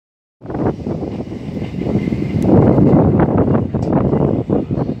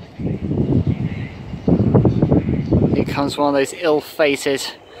comes one of those ill-fated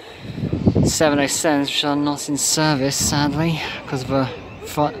 707s which are not in service, sadly, because of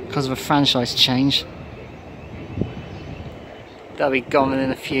a franchise change. They'll be gone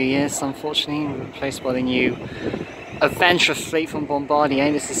within a few years, unfortunately, replaced by the new Adventure fleet from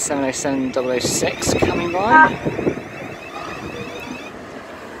Bombardier. This is 707-006 coming by.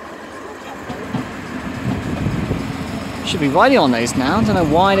 Should be riding on those now. I don't know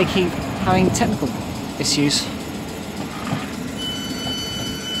why they keep having technical issues.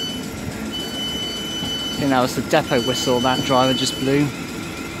 I think that was the depot whistle that driver just blew.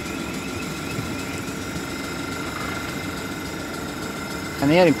 And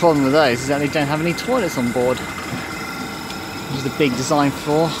the only problem with those is that they don't have any toilets on board, which is a big design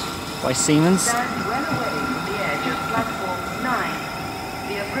flaw by Siemens. Stand well away from the edge of platform 9.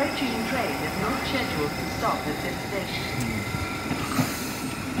 The approaching train is not scheduled to stop at this station.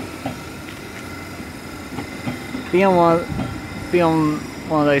 Beyond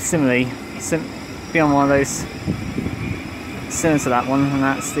one of those similar to that one, and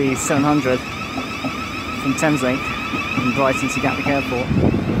that's the 700 from Thameslink from Brighton to Gatwick Airport.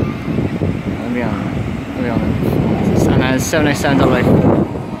 And beyond it. And then 707-004.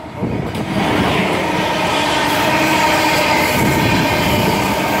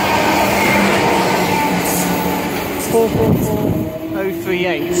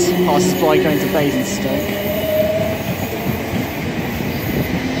 444038 passes by going to Basingstoke.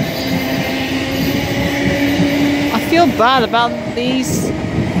 I feel bad about these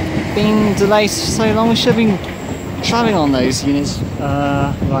being delayed so long. We should have been travelling on those units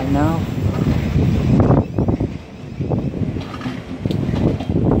right now.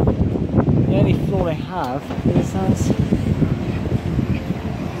 The only flaw they have is that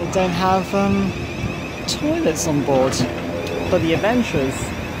they don't have toilets on board, but the Adventures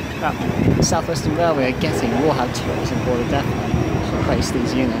that South Western Railway are getting will have toilets on board definitely to replace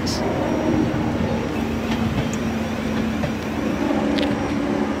these units.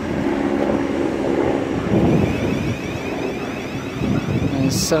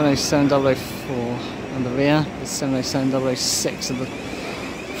 707-004 on the rear, the 707-006 at the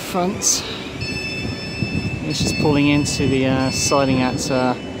front. It's just pulling into the siding at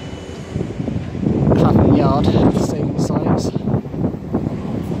Clapham Yard Stabling Sidings.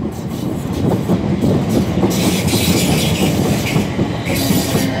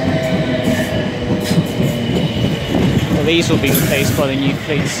 Well, these will be replaced by the new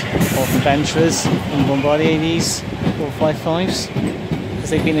fleets of Adventurers and Bombardier, these 455s.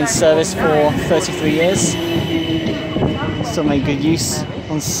 They've been in service for 33 years. Still make good use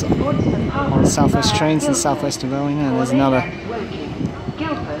on South West trains and South Western Railway. And there's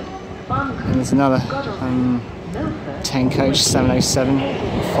another 10 coach 707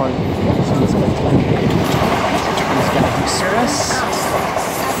 Gatwick Express.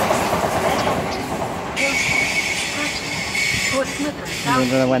 I don't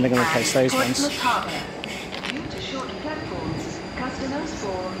know when they're going to replace those ones. Customers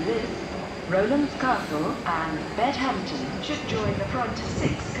for Liv, Rowlands Castle and Bedhampton should join the front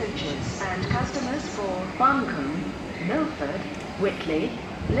 6 coaches, and customers for Buncombe, Milford, Whitley,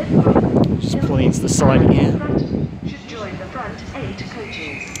 Liverpool, just pulling into the siding here. Should join the front 8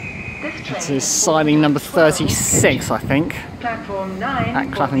 coaches. This train this is siding number 36, I think, platform 9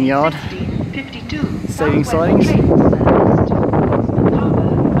 at Clapham Yard. 52 Stabling Sidings.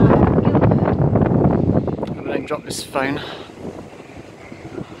 I'm going to drop this phone.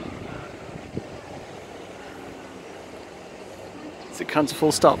 Does it come to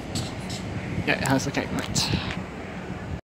full stop? Yeah, it has. Okay, right.